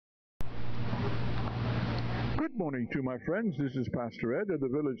morning to my friends. This is Pastor Ed of the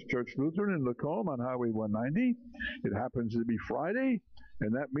Village Church Lutheran in Lacombe on Highway 190. It happens to be Friday,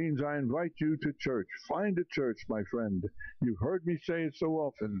 and that means I invite you to church. Find a church, my friend. You've heard me say it so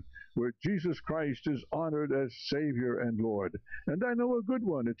often, where Jesus Christ is honored as Savior and Lord. And I know a good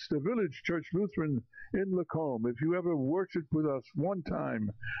one. It's the Village Church Lutheran in Lacombe. If you ever worshiped with us one time,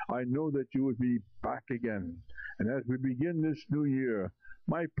 I know that you would be back again. And as we begin this new year,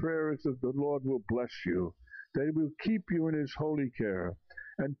 my prayer is that the Lord will bless you, that He will keep you in His holy care.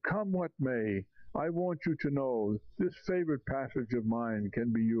 And come what may, I want you to know this favorite passage of mine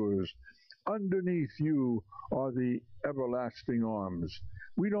can be yours. Underneath you are the everlasting arms.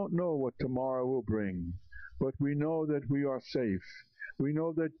 We don't know what tomorrow will bring, but we know that we are safe. We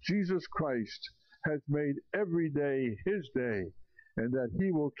know that Jesus Christ has made every day His day, and that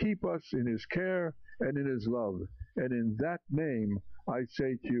He will keep us in His care and in His love. And in that name, I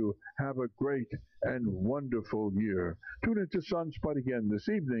say to you, have a great and wonderful year. Tune into Sunspot again this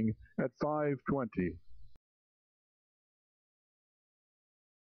evening at 5:20.